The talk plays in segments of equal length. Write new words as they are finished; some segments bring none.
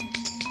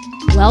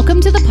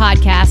Welcome to the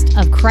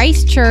podcast of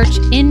Christ Church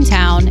in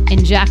Town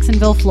in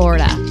Jacksonville,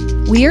 Florida.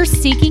 We are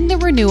seeking the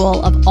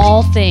renewal of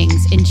all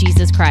things in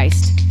Jesus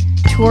Christ.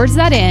 Towards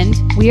that end,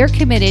 we are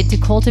committed to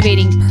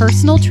cultivating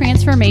personal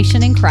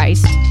transformation in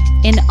Christ,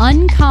 an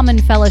uncommon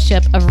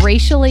fellowship of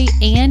racially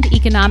and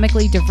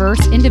economically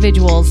diverse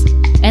individuals,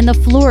 and the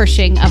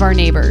flourishing of our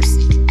neighbors.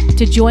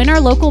 To join our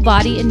local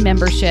body in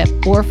membership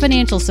or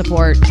financial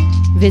support,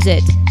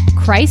 visit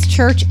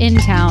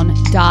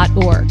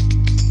christchurchintown.org.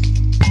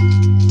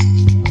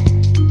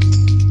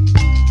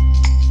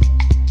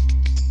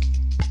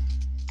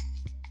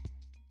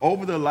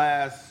 Over the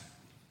last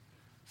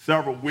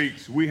several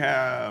weeks, we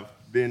have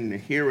been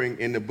hearing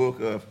in the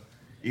book of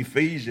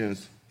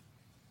Ephesians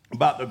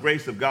about the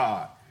grace of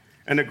God.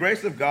 And the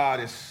grace of God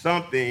is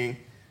something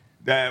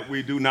that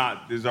we do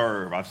not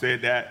deserve. I've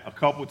said that a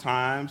couple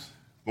times,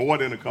 more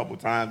than a couple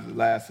times in the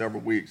last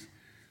several weeks.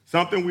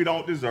 Something we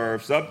don't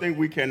deserve, something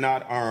we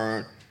cannot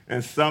earn,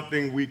 and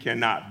something we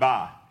cannot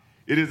buy.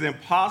 It is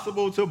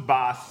impossible to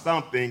buy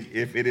something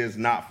if it is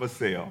not for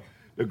sale.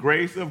 The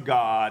grace of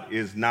God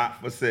is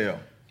not for sale.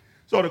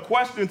 So the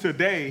question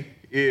today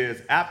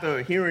is,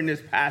 after hearing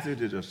this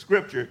passage of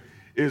scripture,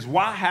 is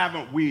why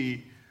haven't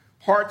we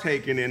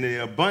partaken in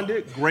the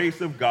abundant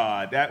grace of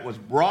God that was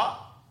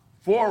brought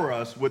for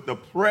us with the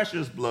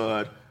precious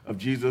blood of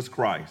Jesus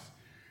Christ?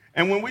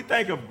 And when we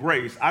think of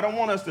grace, I don't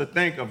want us to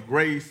think of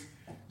grace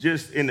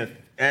just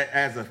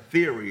as a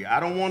theory.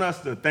 I don't want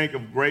us to think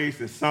of grace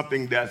as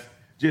something that's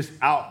just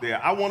out there.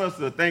 I want us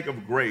to think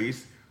of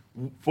grace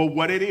for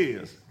what it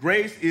is.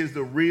 Grace is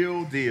the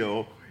real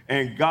deal,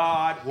 and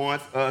God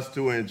wants us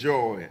to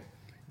enjoy it.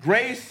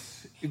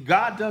 Grace,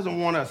 God doesn't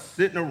want us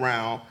sitting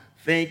around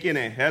thinking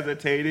and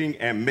hesitating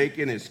and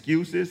making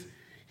excuses.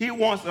 He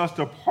wants us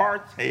to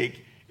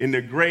partake in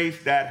the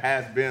grace that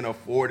has been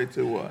afforded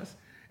to us.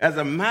 As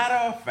a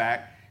matter of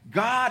fact,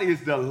 God is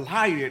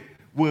delighted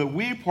when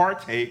we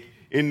partake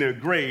in the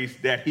grace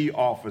that he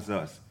offers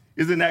us.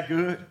 Isn't that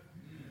good?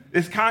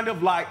 It's kind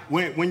of like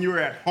when you're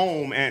at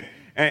home and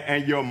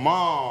your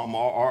mom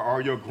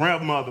or your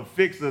grandmother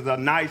fixes a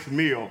nice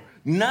meal.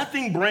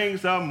 Nothing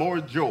brings her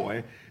more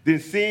joy than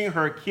seeing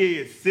her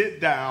kids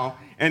sit down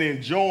and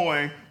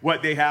enjoying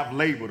what they have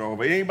labored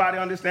over. Anybody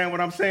understand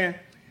what I'm saying?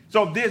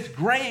 So this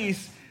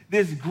grace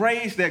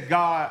that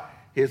God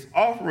is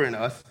offering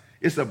us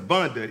is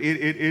abundant.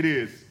 It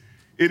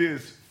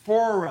is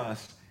for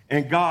us,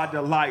 and God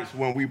delights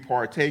when we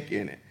partake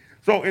in it.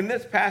 So in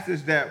this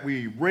passage that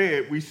we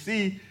read, we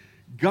see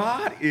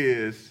God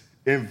is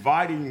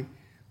inviting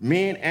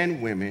men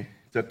and women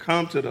to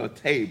come to the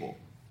table.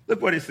 Look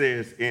what it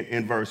says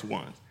in verse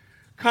 1.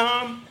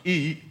 Come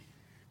eat,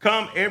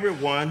 come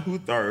everyone who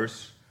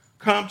thirsts,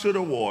 come to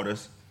the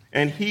waters,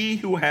 and he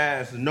who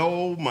has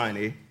no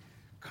money,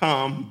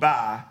 come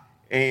buy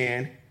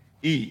and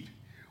eat.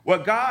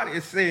 What God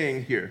is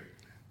saying here,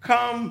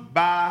 come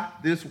buy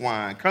this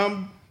wine,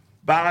 come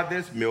buy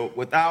this milk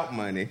without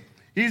money.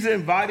 He's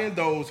inviting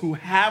those who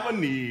have a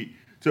need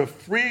to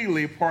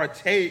freely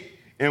partake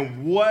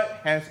in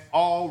what has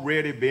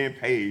already been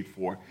paid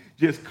for.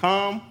 Just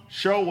come,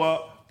 show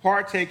up,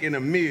 partake in a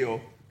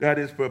meal that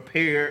is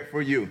prepared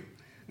for you.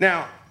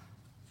 Now,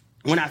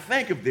 when I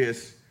think of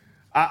this,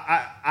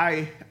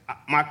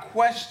 my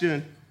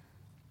question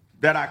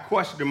that I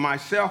question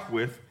myself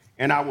with,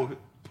 and I will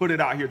put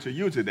it out here to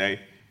you today,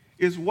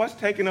 is what's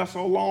taking us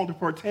so long to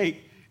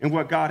partake in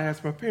what God has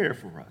prepared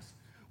for us?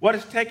 What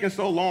is taking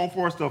so long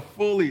for us to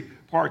fully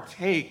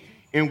partake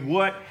in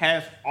what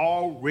has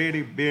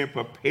already been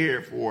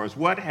prepared for us?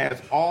 What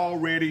has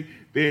already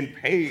been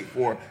paid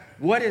for?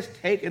 What is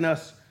taking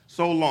us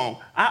so long?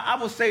 I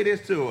will say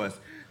this to us,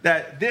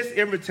 that this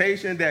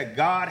invitation that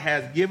God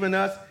has given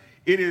us,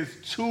 it is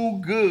too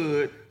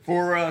good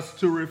for us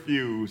to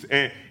refuse.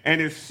 And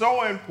it's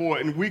so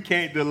important we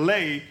can't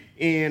delay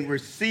in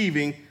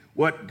receiving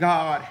what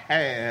God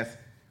has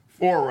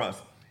for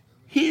us.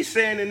 He's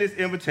saying in this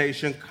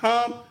invitation,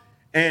 come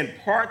and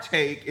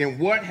partake in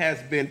what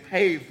has been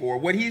paid for.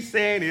 What he's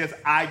saying is,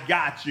 I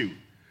got you.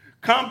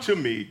 Come to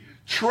me.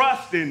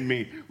 Trust in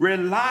me.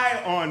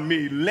 Rely on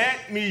me.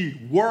 Let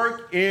me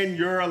work in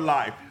your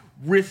life.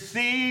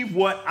 Receive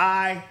what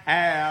I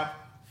have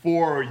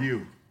for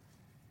you.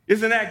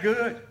 Isn't that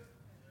good?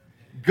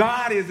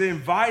 God is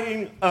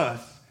inviting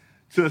us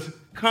to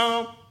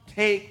come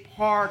take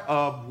part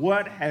of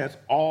what has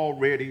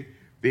already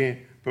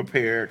been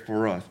prepared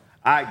for us.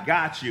 I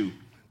got you.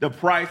 The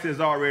price has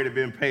already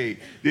been paid.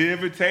 The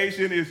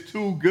invitation is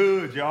too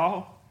good,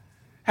 y'all.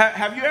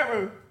 Have you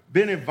ever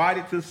been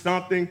invited to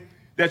something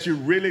that you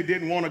really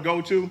didn't want to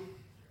go to,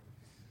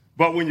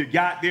 but when you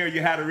got there, you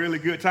had a really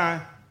good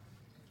time?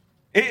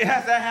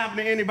 Has that happened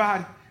to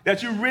anybody?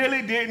 That you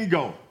really didn't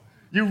go?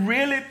 You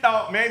really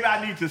thought, maybe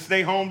I need to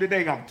stay home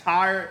today, I'm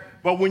tired,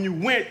 but when you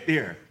went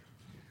there,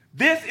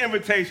 this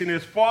invitation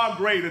is far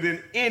greater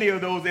than any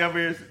of those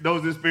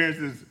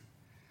experiences.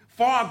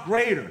 Far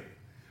greater.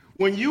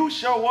 When you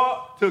show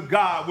up to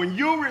God, when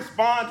you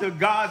respond to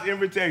God's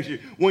invitation,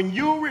 when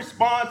you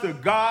respond to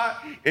God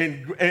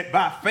and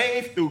by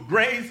faith through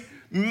grace,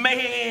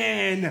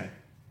 man,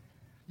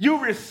 You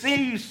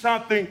receive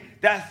something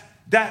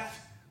that's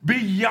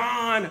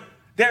beyond,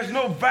 there's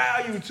no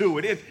value to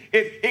it.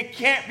 It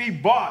can't be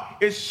bought.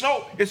 It's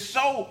so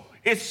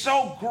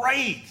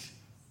great.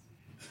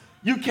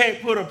 You can't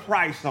put a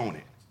price on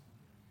it.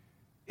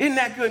 Isn't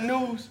that good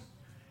news?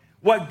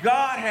 What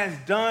God has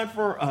done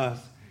for us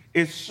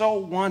is so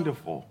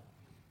wonderful.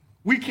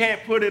 We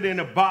can't put it in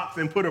a box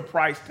and put a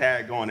price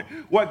tag on it.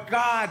 What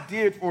God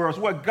did for us,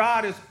 what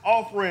God is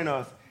offering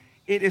us,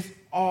 it is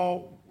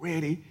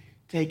already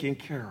taken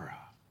care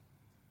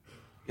of.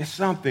 It's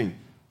something.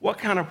 What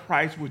kind of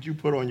price would you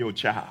put on your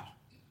child?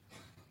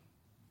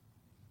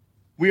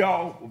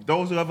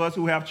 Those of us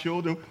who have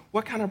children,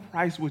 what kind of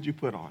price would you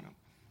put on them?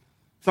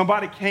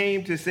 Somebody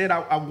came to say,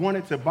 I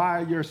wanted to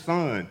buy your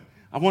son.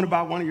 I want to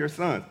buy one of your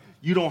sons.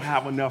 You don't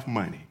have enough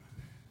money.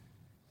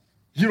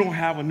 You don't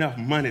have enough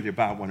money to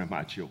buy one of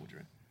my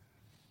children.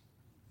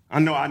 I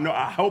know.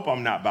 I hope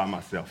I'm not by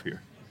myself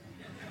here.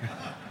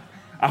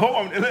 I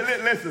hope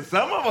listen,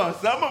 some of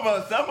us,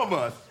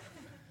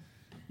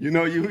 you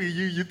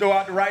throw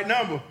out the right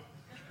number.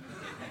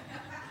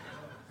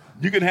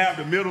 You can have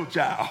the middle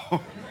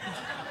child.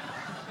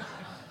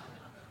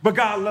 But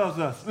God loves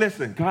us.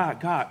 Listen,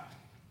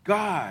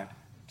 God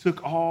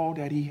took all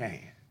that he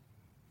had,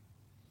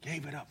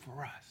 gave it up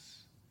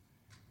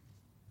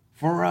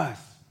for us,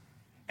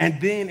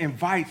 and then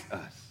invites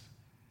us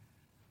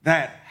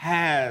that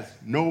has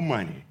no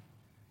money.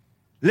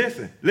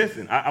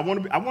 Listen, I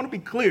want to be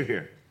clear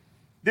here.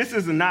 This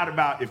is not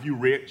about if you're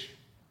rich.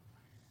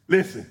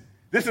 Listen,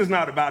 this is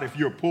not about if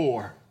you're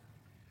poor.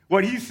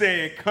 What he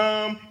said,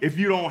 come if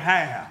you don't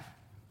have.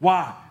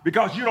 Why?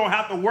 Because you don't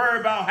have to worry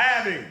about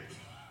having.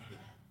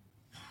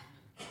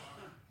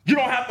 You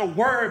don't have to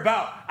worry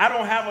about, I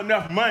don't have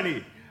enough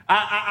money.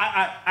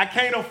 I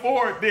can't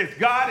afford this.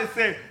 God has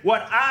said,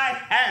 what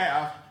I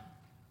have,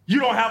 you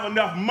don't have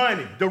enough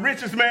money. The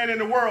richest man in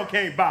the world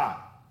can't buy.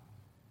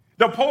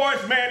 The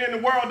poorest man in the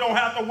world don't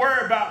have to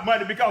worry about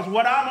money because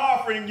what I'm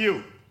offering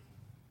you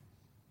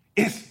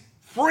is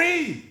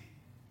free.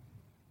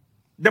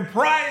 The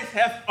price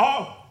has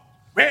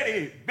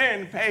already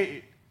been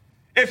paid.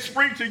 It's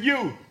free to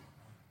you.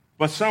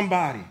 But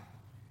somebody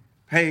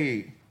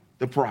paid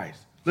the price.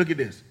 Look at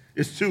this.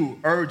 It's too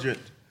urgent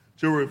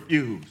to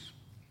refuse.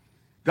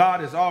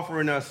 God is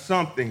offering us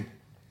something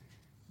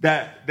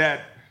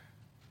that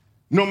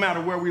no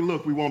matter where we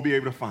look, we won't be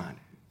able to find it.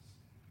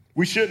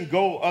 We shouldn't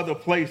go other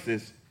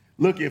places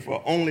looking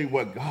for only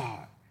what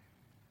God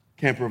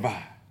can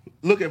provide.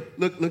 Look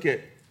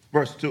at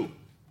verse 2.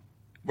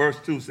 Verse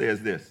 2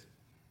 says this.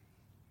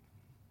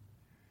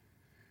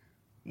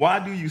 Why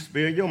do you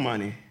spend your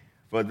money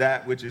for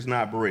that which is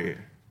not bread,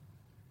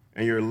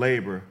 and your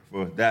labor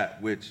for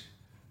that which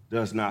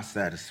does not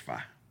satisfy?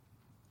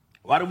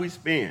 Why do we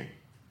spend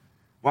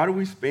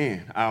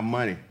our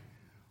money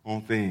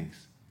on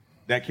things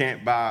that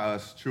can't buy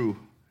us true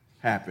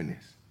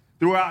happiness?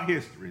 Throughout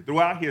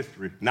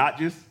history, not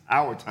just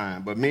our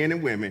time, but men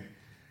and women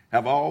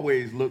have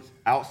always looked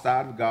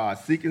outside of God,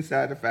 seeking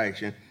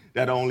satisfaction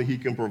that only he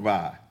can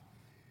provide.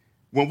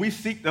 When we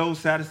seek those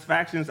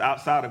satisfactions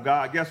outside of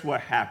God, guess what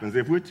happens?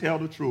 If we tell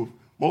the truth,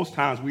 most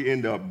times we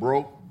end up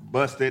broke,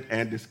 busted,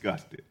 and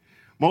disgusted.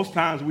 Most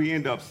times we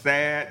end up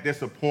sad,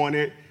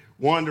 disappointed,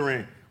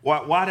 wondering,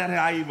 why did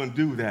I even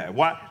do that?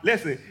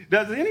 Listen,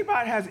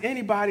 has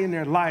anybody in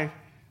their life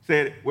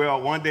said,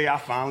 well, one day I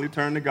finally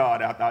turned to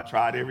God after I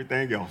tried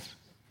everything else?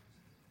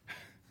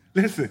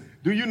 Listen,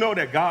 do you know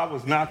that God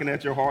was knocking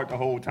at your heart the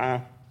whole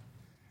time?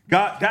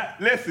 God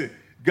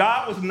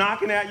was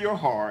knocking at your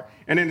heart,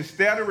 and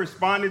instead of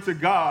responding to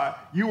God,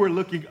 you were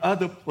looking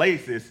other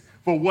places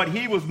for what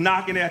he was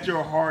knocking at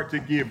your heart to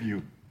give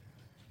you.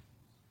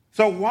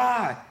 So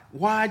why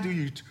do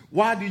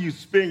you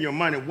spend your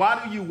money?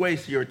 Why do you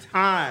waste your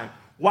time?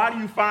 Why do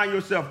you find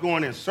yourself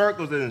going in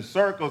circles and in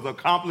circles,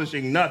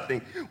 accomplishing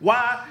nothing?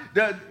 Why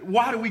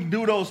do we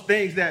do those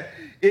things that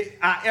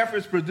our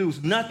efforts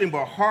produce nothing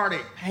but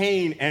heartache,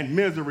 pain, and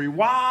misery?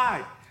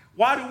 Why?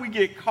 Why do we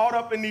get caught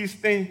up in these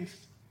things?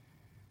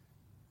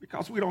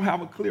 Because we don't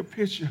have a clear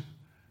picture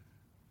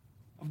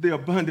of the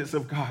abundance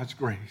of God's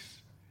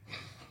grace.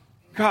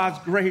 God's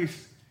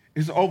grace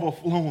is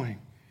overflowing.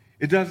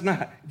 It does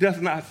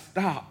not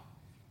stop.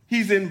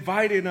 He's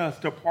inviting us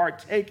to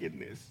partake in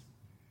this.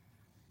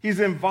 He's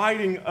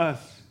inviting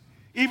us,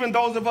 even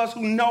those of us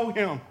who know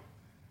him.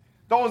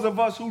 Those of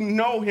us who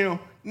know him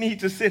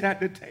need to sit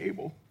at the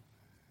table.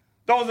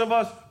 Those of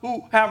us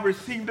who have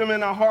received him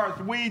in our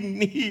hearts,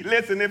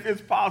 if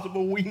it's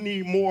possible, we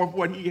need more of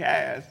what he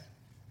has.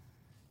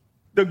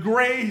 The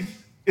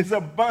grace is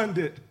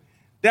abundant.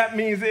 That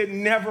means it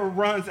never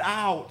runs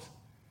out.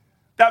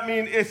 That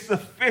means it's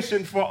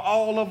sufficient for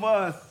all of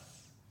us.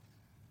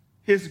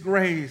 His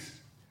grace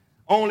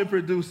only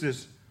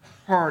produces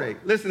heartache.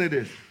 Listen to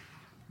this.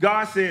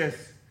 God says,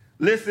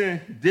 listen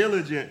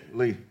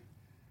diligently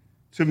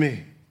to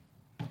me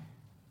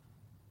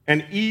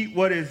and eat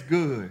what is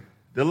good.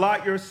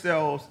 Delight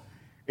yourselves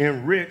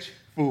in rich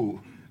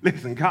food.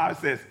 Listen, God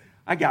says,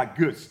 I got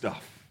good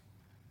stuff.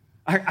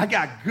 I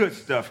got good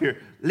stuff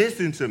here.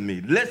 Listen to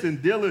me.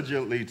 Listen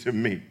diligently to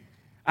me.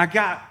 I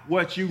got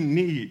what you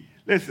need.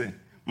 Listen,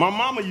 my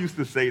mama used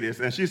to say this,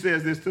 and she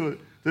says this to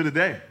the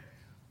day.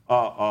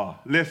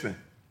 Listen,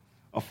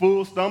 a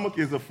full stomach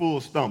is a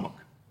full stomach.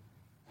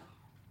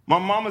 My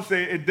mama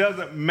said it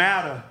doesn't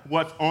matter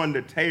what's on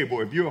the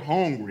table. If you're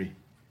hungry,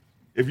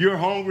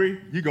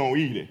 you're going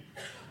to eat it.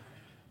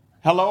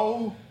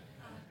 Hello?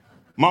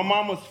 My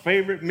mama's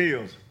favorite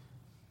meals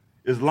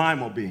is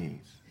lima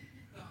beans.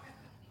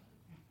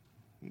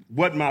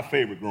 Wasn't my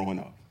favorite growing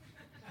up.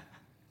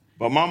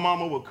 But my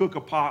mama would cook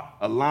a pot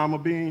of lima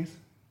beans,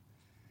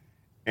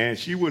 and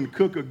she wouldn't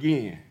cook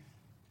again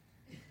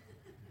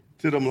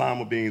till them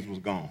lima beans was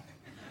gone.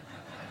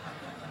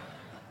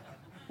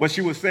 What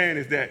she was saying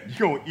is that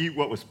you're going to eat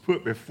what was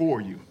put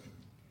before you.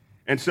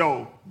 And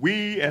so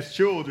we as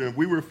children,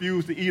 we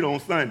refused to eat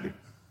on Sunday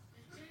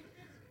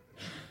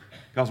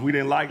because we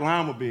didn't like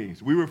lima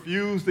beans. We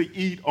refused to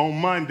eat on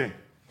Monday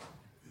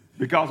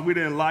because we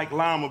didn't like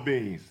lima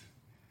beans.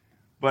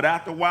 But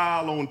after a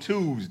while on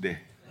Tuesday,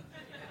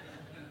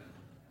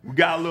 we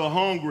got a little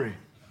hungry.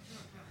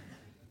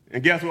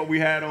 And guess what we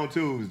had on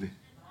Tuesday?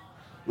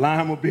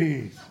 Lima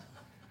beans.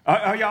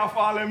 Are y'all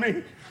following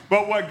me?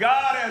 But what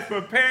God has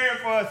prepared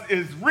for us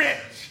is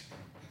rich.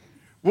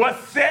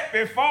 What's set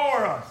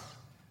before us.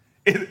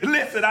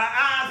 Listen, our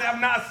eyes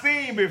have not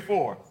seen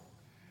before.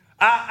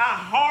 Our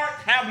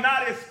hearts have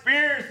not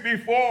experienced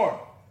before.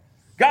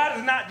 God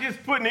is not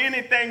just putting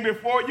anything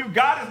before you.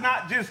 God is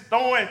not just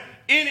throwing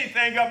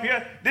anything up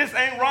here. This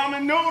ain't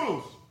ramen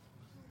noodles.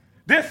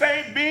 This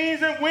ain't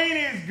beans and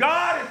weenies.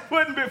 God is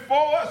putting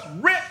before us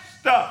rich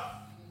stuff.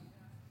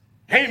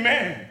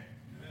 Amen.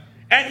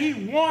 And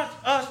he wants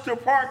us to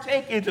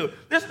partake into it.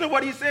 Listen to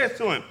what he says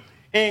to him.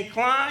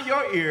 Incline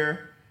your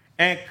ear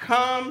and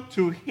come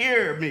to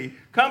hear me.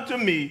 Come to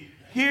me,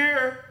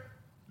 hear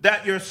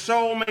that your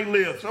soul may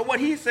live. So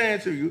what he's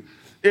saying to you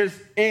is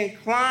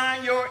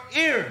incline your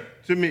ear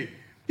to me.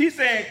 He's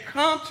saying,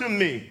 come to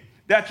me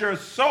that your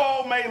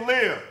soul may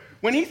live.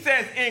 When he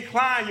says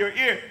incline your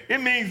ear,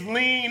 it means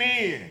lean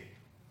in.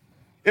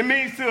 It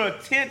means to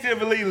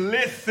attentively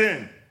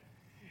listen.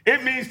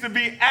 It means to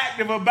be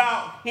active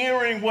about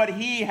hearing what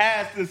he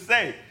has to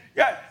say.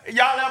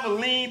 Y'all ever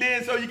leaned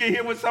in so you can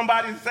hear what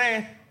somebody's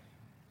saying?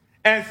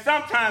 And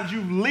sometimes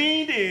you've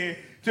leaned in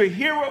to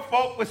hear what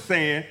folk was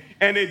saying,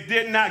 and it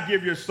did not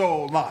give your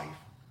soul life.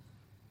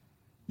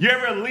 You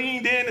ever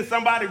leaned in and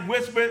somebody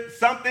whispered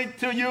something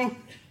to you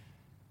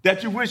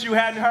that you wish you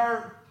hadn't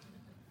heard?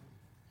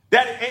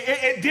 That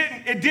it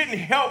didn't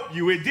help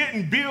you. It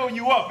didn't build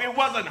you up. It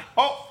wasn't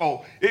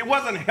hopeful. It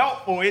wasn't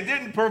helpful. It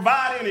didn't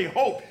provide any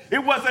hope.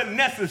 It wasn't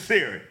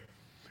necessary.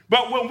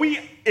 But when we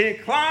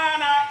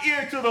incline our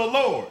ear to the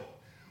Lord,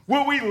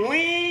 when we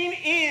lean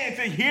in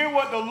to hear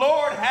what the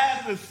Lord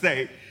has to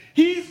say,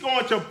 he's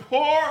going to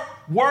pour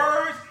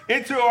words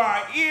into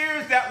our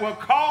ears that will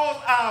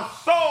cause our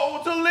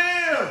soul to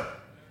live.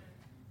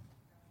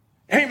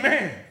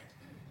 Amen.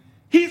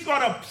 He's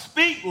going to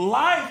speak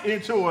life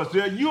into us.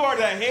 You are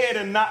the head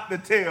and not the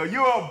tail.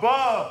 You're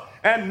above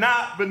and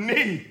not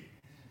beneath.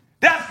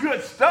 That's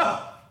good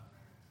stuff.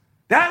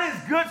 That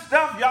is good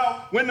stuff,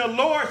 y'all. When the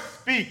Lord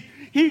speaks,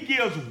 he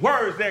gives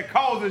words that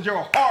causes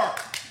your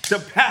heart to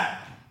pound.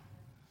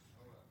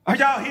 Are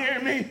y'all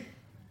hearing me?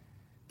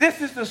 This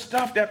is the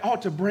stuff that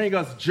ought to bring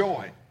us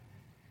joy.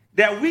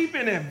 That we've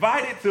been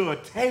invited to a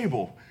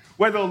table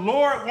where the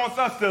Lord wants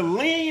us to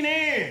lean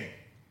in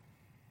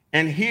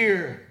and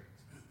hear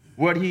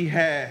what he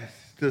has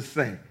to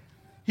say.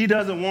 He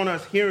doesn't want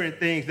us hearing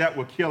things that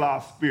will kill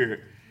our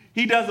spirit.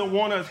 He doesn't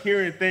want us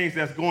hearing things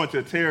that's going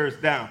to tear us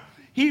down.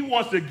 He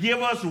wants to give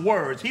us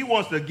words. He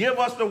wants to give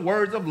us the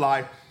words of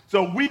life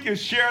so we can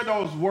share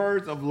those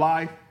words of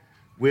life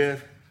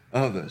with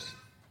others.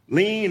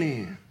 Lean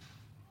in.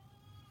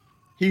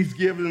 He's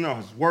given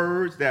us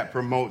words that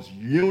promotes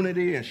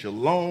unity and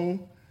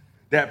shalom,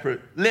 that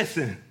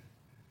produces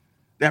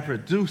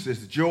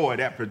joy,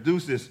 that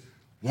produces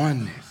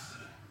oneness.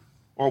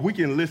 Or we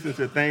can listen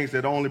to things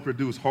that only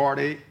produce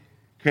heartache,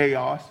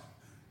 chaos,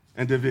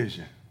 and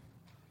division.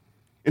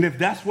 And if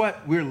that's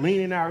what we're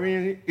leaning our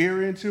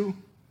ear into,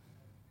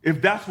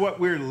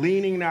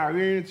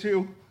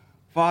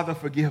 Father,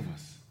 forgive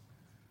us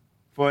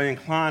for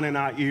inclining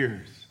our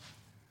ears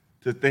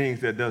to things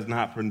that does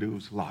not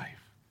produce life,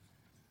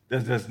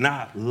 that does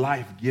not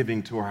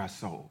life-giving to our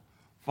soul.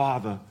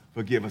 Father,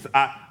 forgive us.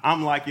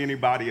 I'm like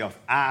anybody else.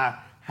 I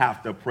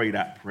have to pray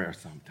that prayer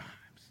sometimes.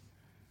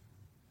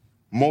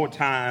 More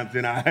times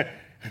than I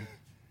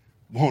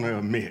want to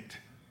admit.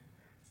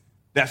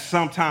 That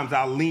sometimes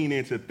I lean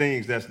into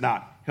things that's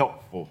not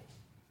helpful,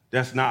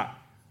 that's not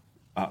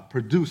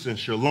producing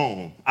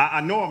shalom.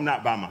 I know I'm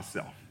not by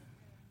myself.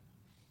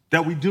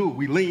 That we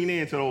lean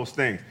into those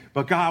things.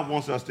 But God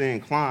wants us to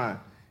incline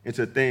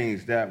into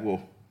things that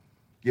will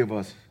give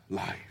us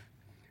life.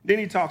 Then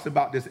he talks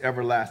about this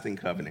everlasting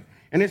covenant.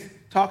 And it's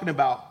talking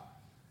about,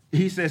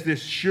 he says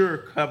this sure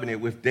covenant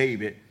with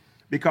David,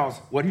 because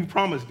what he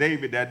promised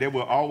David, that there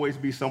will always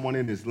be someone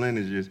in his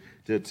lineages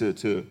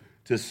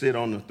to sit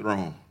on the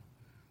throne.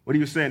 What he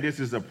was saying, this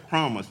is a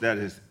promise that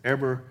is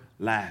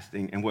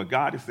everlasting. And what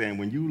God is saying,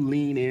 when you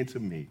lean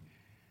into me,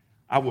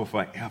 I will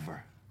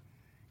forever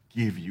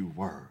give you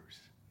words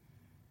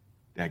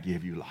that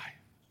give you life.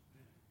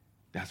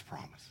 That's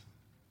promise.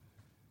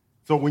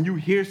 So when you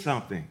hear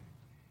something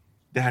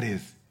that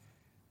is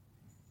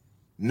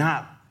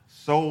not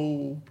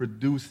soul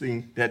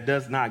producing, that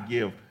does not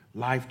give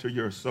life to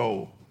your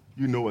soul,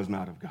 you know it's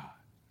not of God.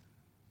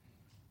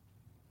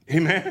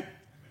 Amen?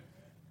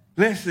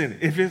 Listen,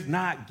 if it's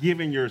not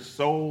giving your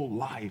soul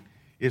life,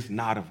 it's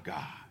not of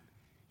God.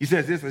 He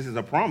says this is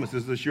a promise.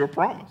 This is a sure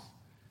promise.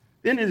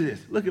 Then it is,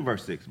 look at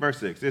verse 6. Verse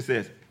 6,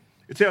 it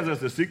tells us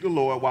to seek the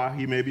Lord while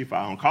he may be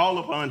found. Call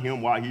upon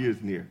him while he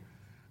is near.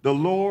 The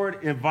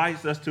Lord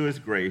invites us to his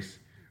grace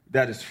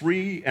that is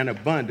free and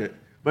abundant,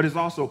 but is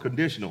also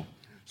conditional.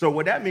 So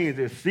what that means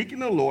is seeking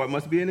the Lord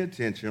must be an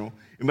intentional.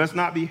 It must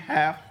not be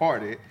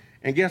half-hearted.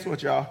 And guess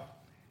what, y'all?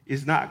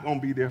 It's not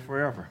going to be there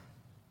forever.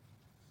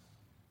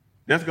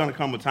 There's going to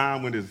come a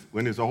time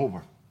when it's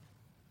over.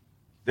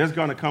 There's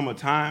going to come a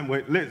time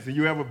when, listen,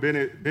 you ever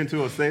been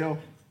to a sale?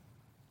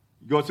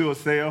 You go to a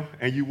sale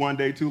and you one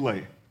day too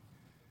late.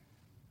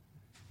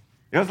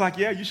 It was like,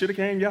 yeah, you should have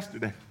came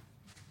yesterday.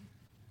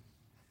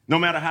 No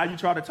matter how you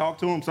try to talk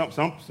to them,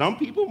 some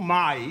people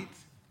might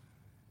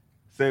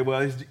say,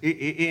 well,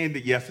 it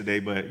ended yesterday,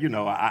 but, you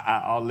know,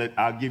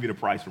 I'll give you the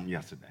price from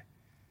yesterday.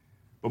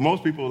 But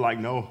most people are like,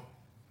 no,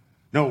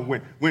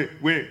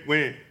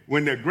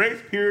 when the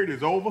grace period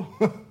is over,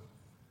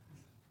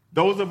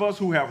 those of us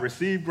who have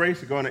received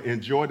grace are going to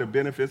enjoy the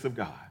benefits of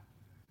God.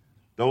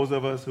 Those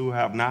of us who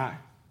have not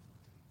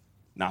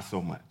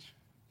so much.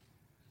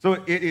 So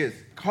it is,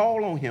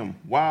 call on him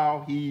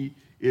while he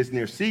is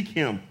near. Seek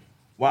him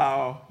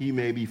while he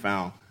may be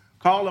found.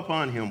 Call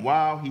upon him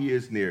while he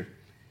is near.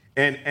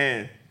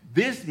 And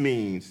this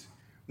means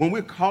when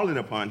we're calling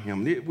upon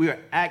him, we are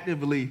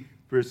actively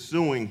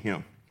pursuing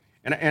him.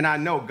 And I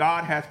know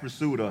God has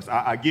pursued us.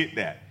 I get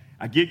that.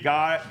 I get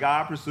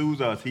God pursues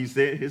us. He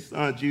sent his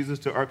son Jesus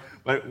to earth.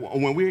 But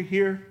when we're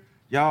here,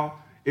 y'all,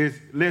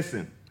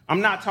 listen,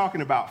 I'm not talking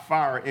about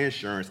fire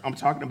insurance. I'm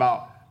talking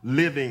about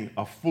living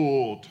a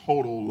full,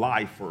 total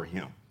life for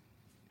him.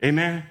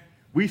 Amen?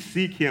 We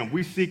seek him.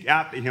 We seek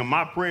after him.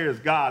 My prayer is,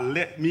 God,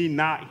 let me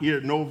not hear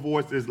no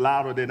voices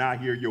louder than I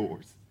hear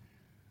yours.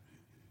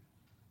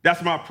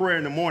 That's my prayer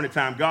in the morning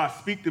time. God,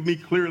 speak to me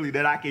clearly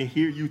that I can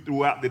hear you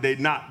throughout the day.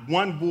 Not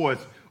one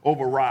voice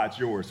overrides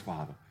yours,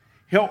 Father.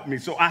 Help me.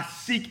 So I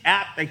seek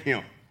after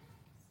him.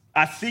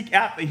 I seek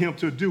after him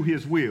to do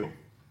his will.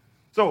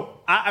 So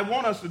I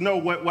want us to know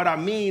what I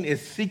mean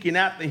is seeking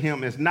after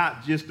him is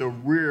not just a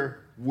rear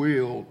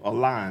wheel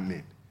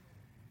alignment.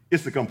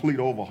 It's a complete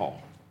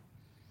overhaul.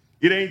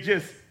 It ain't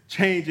just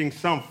changing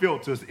some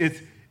filters.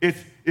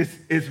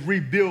 It's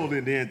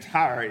rebuilding the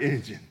entire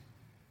engine.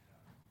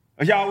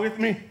 Are y'all with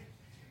me?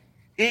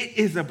 It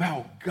is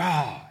about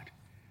God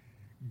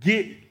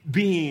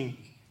being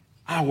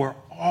our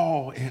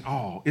all in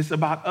all. It's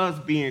about us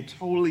being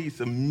totally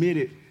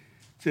submissive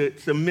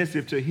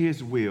to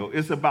his will.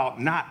 It's about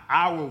not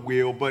our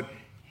will, but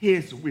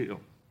his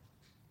will.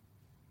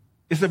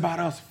 It's about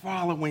us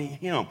following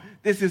him.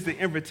 This is the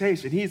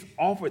invitation. He's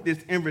offered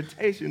this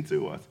invitation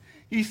to us.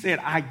 He said,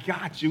 I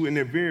got you in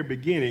the very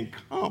beginning.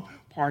 Come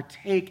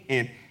partake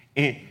in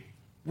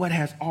what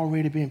has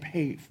already been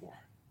paid for.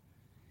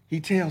 He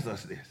tells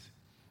us this.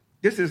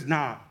 This is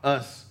not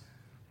us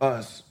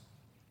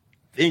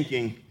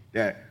thinking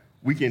that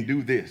we can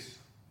do this.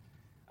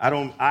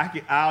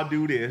 I'll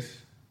do this.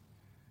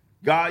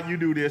 God, you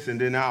do this,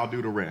 and then I'll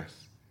do the rest.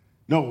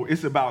 No,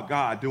 it's about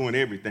God doing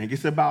everything.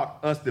 It's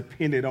about us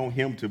depending on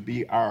him to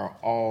be our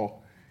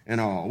all in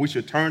all. We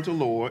should turn to the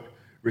Lord,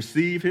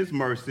 receive his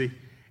mercy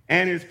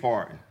and his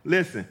pardon.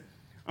 Listen,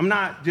 I'm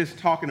not just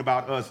talking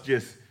about us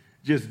just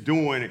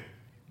doing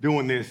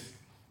this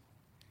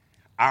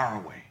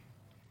our way.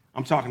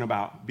 I'm talking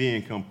about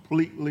being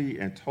completely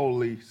and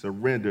totally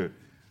surrendered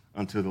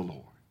unto the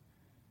Lord.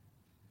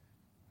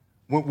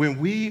 When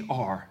we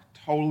are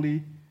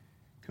totally,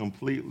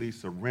 completely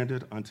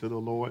surrendered unto the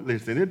Lord,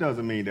 listen, it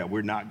doesn't mean that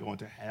we're not going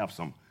to have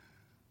some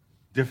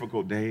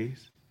difficult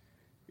days.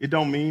 It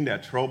don't mean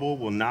that trouble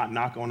will not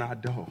knock on our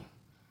door.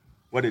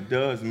 What it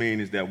does mean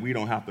is that we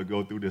don't have to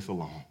go through this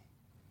alone.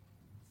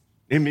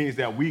 It means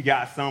that we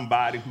got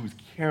somebody who's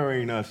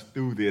carrying us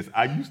through this.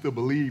 I used to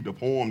believe the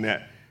poem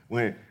that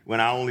when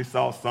I only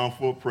saw some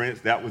footprints,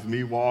 that was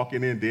me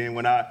walking, and then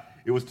when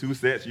it was two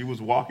sets, you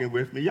was walking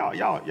with me.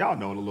 Y'all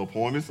know the little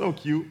poem. It's so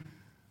cute.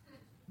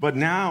 But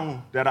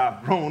now that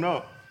I've grown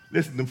up,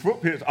 listen, the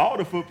footprints, all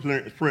the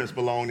footprints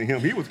belong to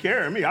him. He was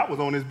carrying me. I was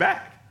on his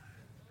back.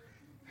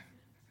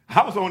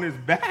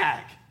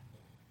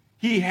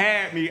 He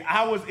had me.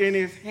 I was in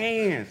his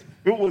hands.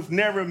 It was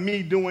never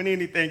me doing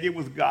anything. It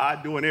was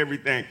God doing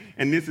everything.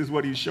 And this is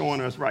what he's showing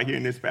us right here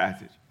in this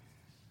passage.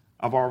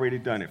 I've already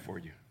done it for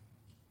you.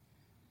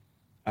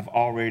 I've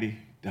already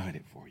done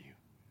it for you.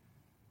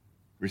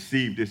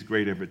 Receive this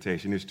great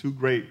invitation. It's too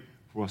great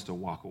for us to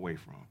walk away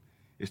from.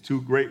 It's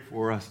too great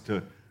for us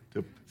to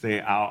to say,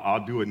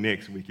 I'll do it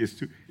next week.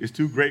 It's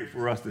too great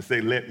for us to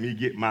say, let me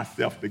get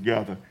myself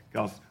together,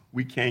 because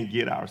we can't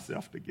get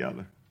ourselves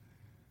together.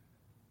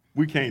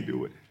 We can't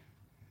do it.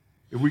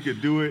 If we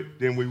could do it,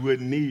 then we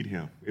wouldn't need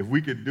him. If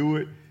we could do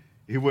it,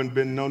 it wouldn't have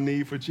been no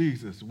need for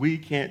Jesus. We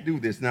can't do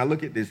this. Now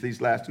look at this, these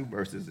last two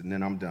verses, and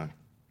then I'm done.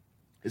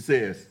 It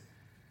says,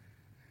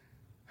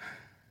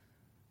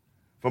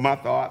 for my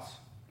thoughts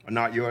are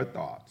not your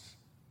thoughts,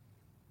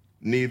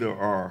 neither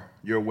are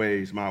your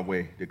ways my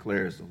way,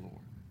 declares the Lord.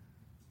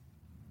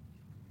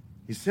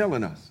 He's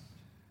telling us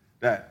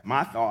that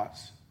my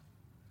thoughts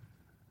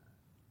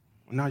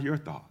are not your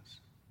thoughts.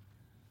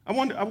 I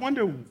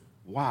wonder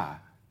why.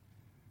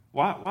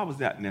 Why was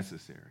that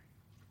necessary?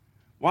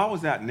 Why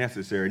was that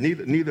necessary?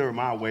 Neither are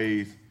my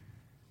ways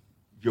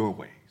your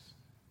ways.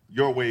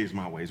 Your ways,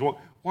 my ways. Well,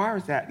 why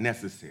is that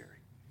necessary?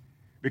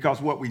 Because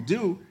what we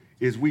do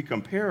is we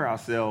compare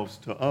ourselves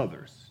to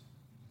others.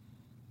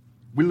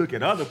 We look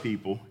at other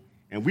people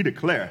and we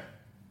declare,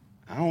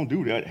 I don't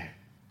do that.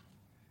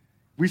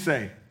 We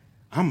say,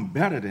 I'm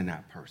better than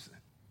that person.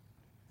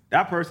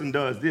 That person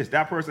does this.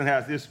 That person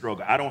has this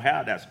struggle. I don't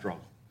have that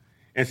struggle.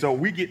 And so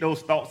we get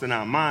those thoughts in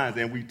our minds,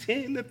 and we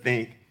tend to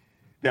think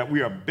that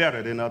we are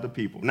better than other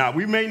people. Now,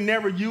 we may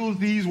never use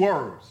these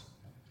words,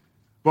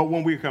 but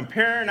when we're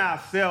comparing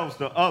ourselves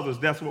to others,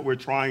 that's what we're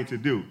trying to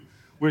do.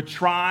 We're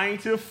trying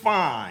to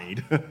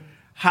find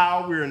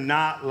how we're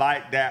not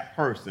like that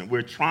person.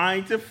 We're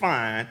trying to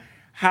find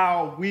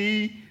how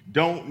we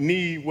don't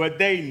need what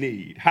they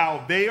need,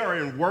 how they are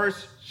in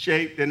worse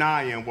shape than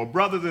I am. Well,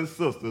 brothers and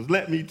sisters,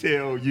 let me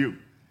tell you,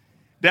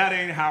 that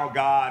ain't how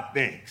God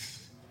thinks.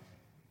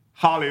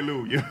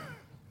 Hallelujah.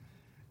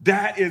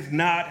 That is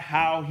not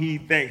how he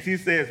thinks. He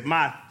says,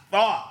 my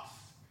thoughts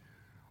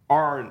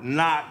are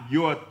not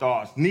your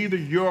thoughts, neither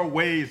your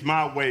ways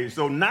my ways.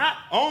 So not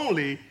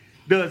only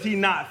does he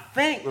not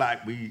think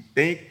like we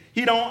think,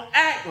 he don't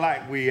act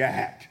like we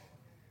act.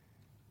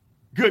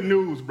 Good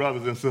news,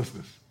 brothers and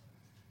sisters.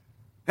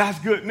 That's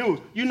good news.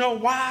 You know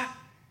why?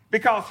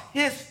 Because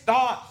his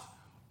thoughts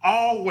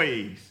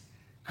always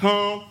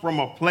come from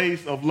a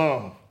place of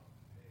love.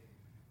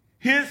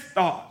 His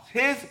thoughts,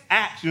 his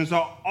actions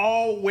are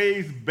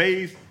always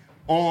based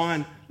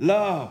on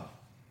love.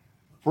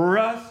 For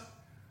us,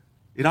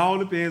 it all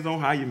depends on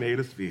how you made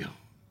us feel.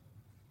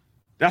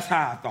 That's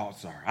how our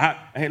thoughts are.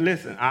 Hey,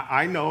 listen,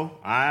 I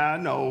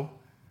know.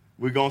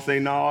 We're going to say,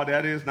 no,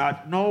 that is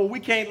not. No, we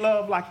can't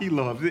love like he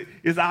loves.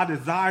 It's our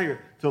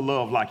desire to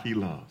love like he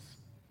loves.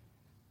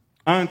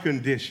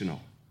 Unconditional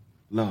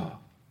love.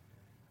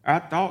 Our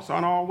thoughts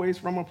aren't always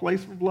from a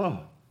place of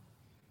love.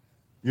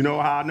 You know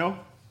how I know?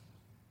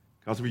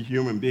 Because we're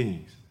human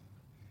beings.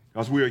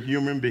 Because we are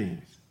human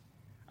beings.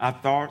 Our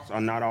thoughts are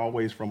not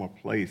always from a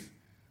place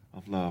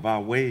of love.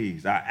 Our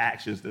ways, our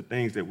actions, the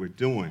things that we're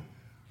doing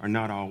are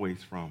not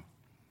always from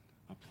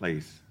a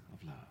place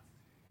of love.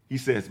 He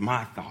says,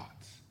 my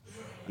thoughts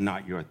are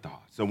not your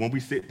thoughts. So when we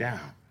sit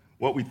down,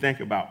 what we think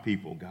about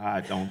people,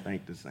 God don't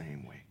think the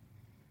same way.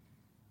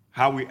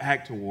 How we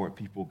act toward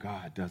people,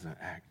 God doesn't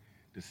act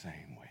the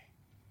same way.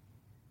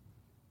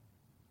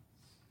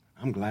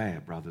 I'm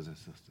glad, brothers and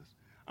sisters.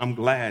 I'm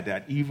glad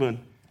that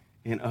even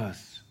in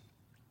us,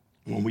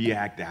 when we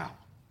act out,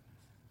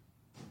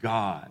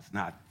 God's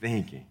not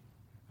thinking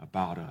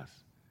about us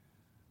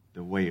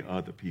the way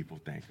other people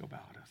think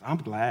about us. I'm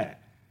glad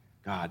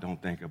God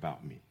don't think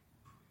about me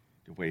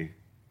the way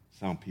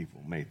some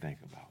people may think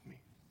about me.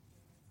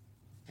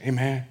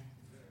 Amen.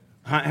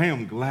 I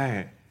am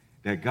glad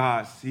that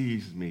God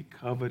sees me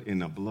covered in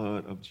the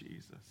blood of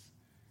Jesus.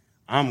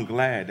 I'm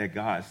glad that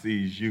God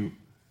sees you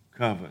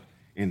covered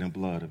in the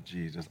blood of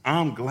Jesus.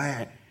 I'm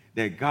glad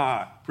that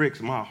God pricks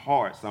my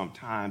heart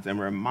sometimes and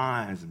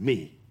reminds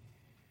me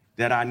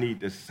that I need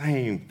the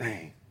same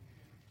thing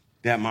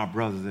that my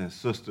brothers and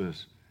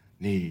sisters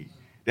need,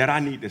 that I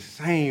need the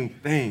same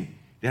thing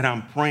that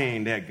I'm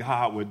praying that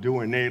God would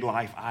do in their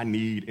life I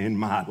need in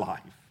my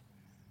life.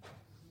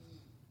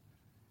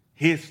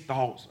 His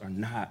thoughts are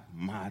not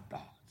my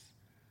thoughts,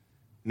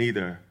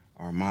 neither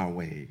are my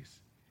ways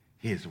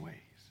his ways.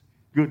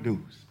 Good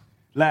news.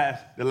 The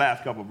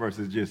last couple of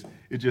verses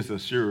just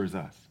assures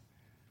us.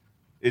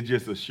 It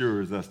just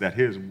assures us that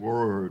his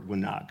word will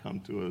not come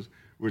to us,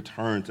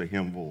 return to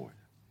him void.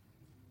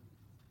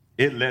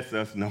 It lets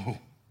us know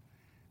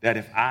that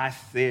if I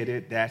said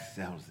it, that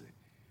settles it.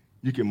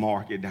 You can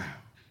mark it down.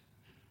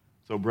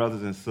 So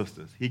brothers and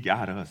sisters, he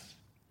got us.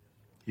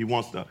 He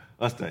wants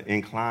us to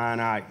incline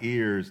our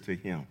ears to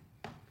him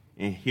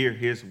and hear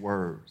his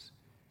words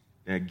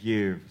that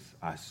gives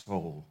our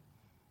soul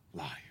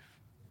life.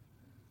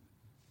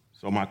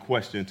 So my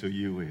question to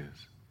you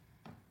is,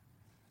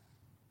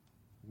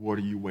 what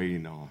are you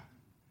waiting on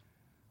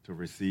to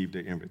receive the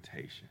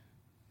invitation,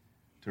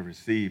 to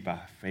receive by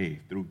faith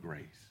through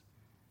grace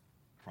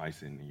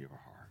Christ in your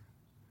heart?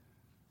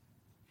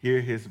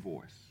 Hear his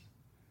voice.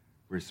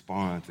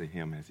 Respond to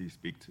him as he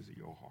speaks to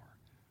your heart.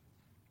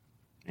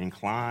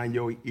 Incline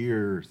your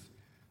ears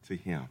to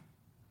him.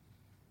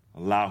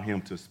 Allow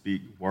him to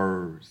speak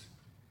words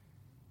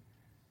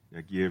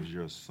that gives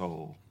your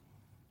soul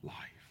life.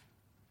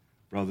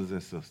 brothers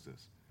and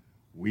sisters,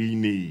 we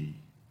need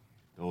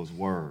those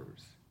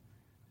words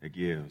that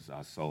gives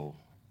our soul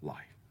life.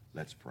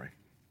 Let's pray.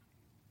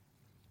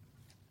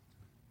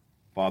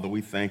 Father,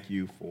 we thank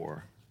you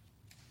for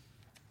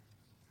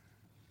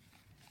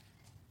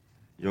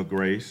your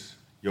grace,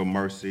 your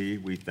mercy.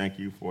 We thank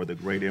you for the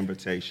great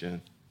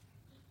invitation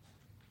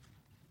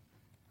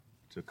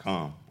to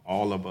come,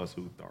 all of us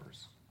who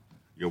thirst.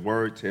 Your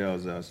word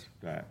tells us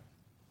that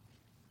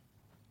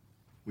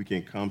we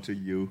can come to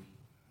you,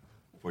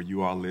 for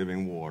you are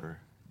living water.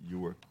 You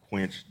will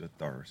quench the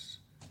thirst.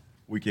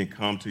 We can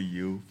come to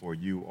you, for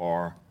you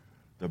are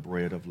the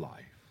bread of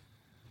life.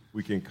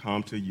 We can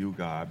come to you,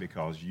 God,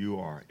 because you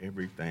are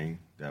everything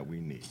that we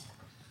need.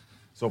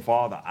 So,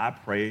 Father, I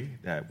pray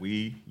that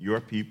we,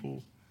 your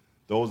people,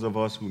 those of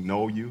us who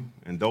know you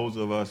and those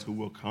of us who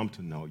will come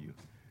to know you,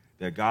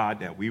 that, God,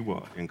 that we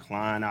will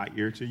incline our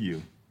ear to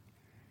you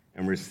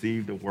and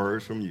receive the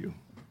words from you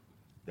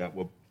that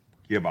will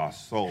give our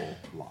soul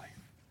life.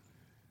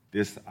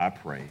 This I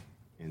pray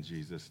in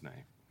Jesus' name.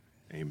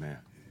 Amen.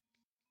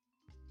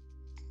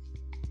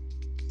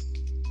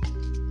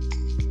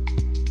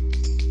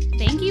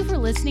 Thank you for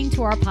listening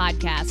to our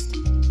podcast.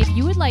 If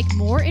you would like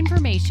more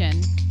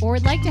information or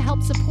would like to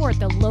help support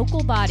the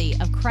local body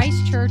of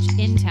Christ Church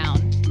in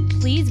Town,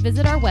 please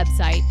visit our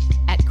website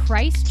at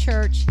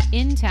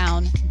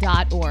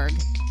christchurchintown.org.